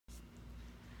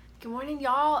Good morning,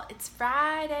 y'all. It's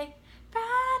Friday.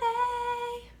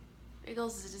 Friday.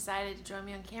 Biggles has decided to join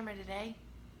me on camera today.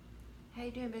 How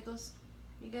you doing, Biggles?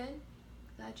 You good?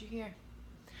 Glad you're here.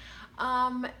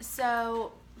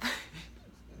 So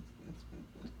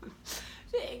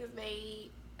thanks, mate.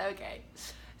 Okay.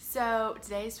 So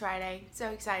today's Friday. So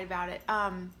excited about it.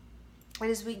 It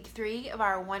is week 3 of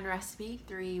our 1 recipe,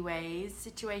 3 ways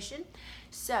situation.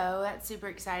 So that's super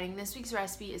exciting. This week's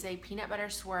recipe is a peanut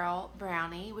butter swirl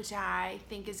brownie, which I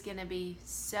think is going to be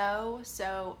so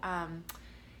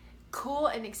cool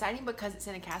and exciting because it's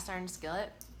in a cast iron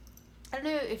skillet. I don't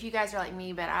know if you guys are like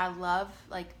me, but I love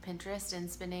like Pinterest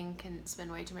and can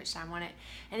spend way too much time on it.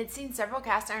 And it's seen several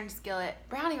cast iron skillet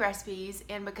brownie recipes,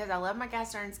 and because I love my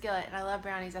cast iron skillet and I love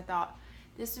brownies, I thought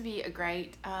this would be a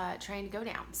great train to go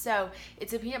down. So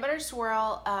it's a peanut butter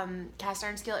swirl cast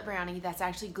iron skillet brownie that's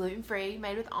actually gluten-free,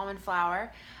 made with almond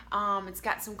flour. It's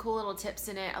got some cool little tips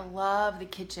in it. I love the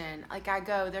kitchen.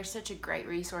 They're such a great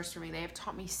resource for me. They have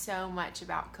taught me so much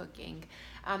about cooking.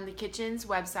 The kitchen's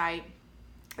website,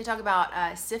 we talk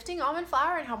about sifting almond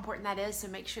flour and how important that is, so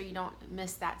make sure you don't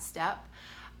miss that step.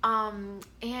 And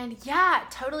yeah,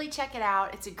 totally check it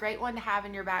out. It's a great one to have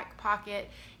in your back pocket,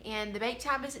 and the bake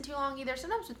time isn't too long either.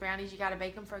 Sometimes with brownies you got to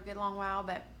bake them for a good long while,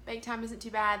 but bake time isn't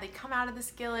too bad. They come out of the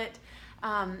skillet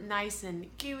nice and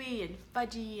gooey and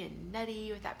fudgy and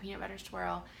nutty with that peanut butter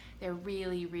swirl. They're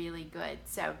really good.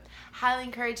 So highly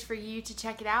encouraged for you to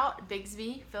check it out.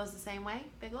 Bigsby feels the same way.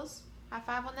 Biggles, high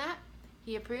five on that.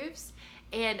 He approves.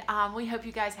 And we hope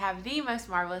you guys have the most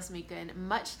marvelous weekend.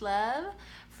 Much love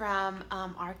from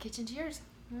our kitchen to yours.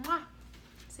 Mwah.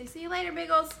 So see you later,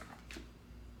 Biggles.